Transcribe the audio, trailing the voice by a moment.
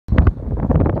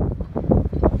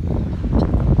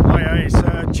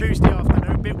Tuesday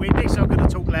afternoon, a bit windy, so I'm going to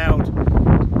talk loud.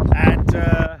 And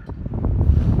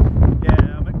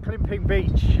yeah, I'm at Climping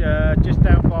Beach, just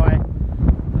down by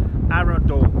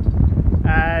Arundel,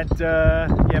 and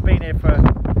yeah, been here for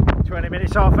 20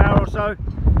 minutes, half hour or so,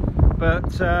 but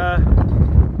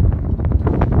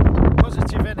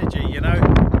positive energy, you know.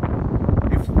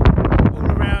 If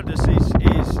all around us is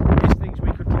things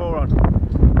we could draw on,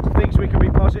 things we can be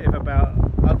positive about,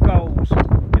 our goals,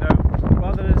 you know,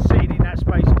 rather than sitting in that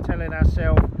space and telling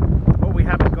ourselves what we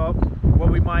haven't got,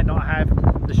 what we might not have,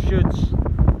 the shoulds.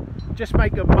 Just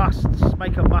make a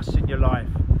must in your life.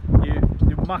 You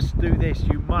must do this,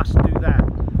 you must do that.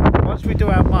 Once we do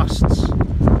our musts,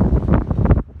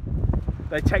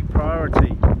 they take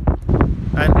priority,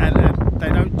 and they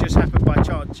don't just happen by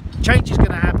chance. Change is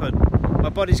going to happen. My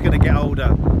body's going to get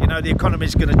older, you know, the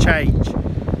economy's going to change.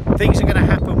 Things are going to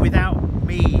happen without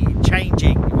me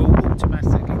changing. It will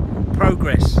automatically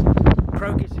progress.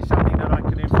 Progress is something that I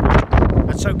can influence,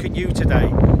 and so can you today.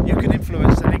 You can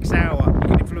influence the next hour, you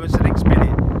can influence the next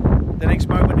minute, the next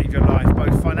moment of your life,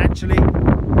 both financially,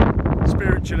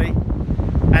 spiritually,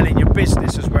 and in your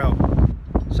business as well.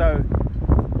 So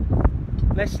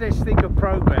let's think of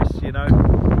progress, you know.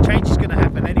 Change is going to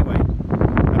happen anyway,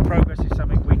 and progress is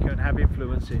something we can have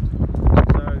influence in.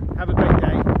 So have a great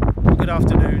day, good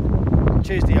afternoon,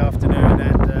 Tuesday afternoon,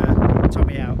 and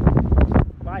Tommy out.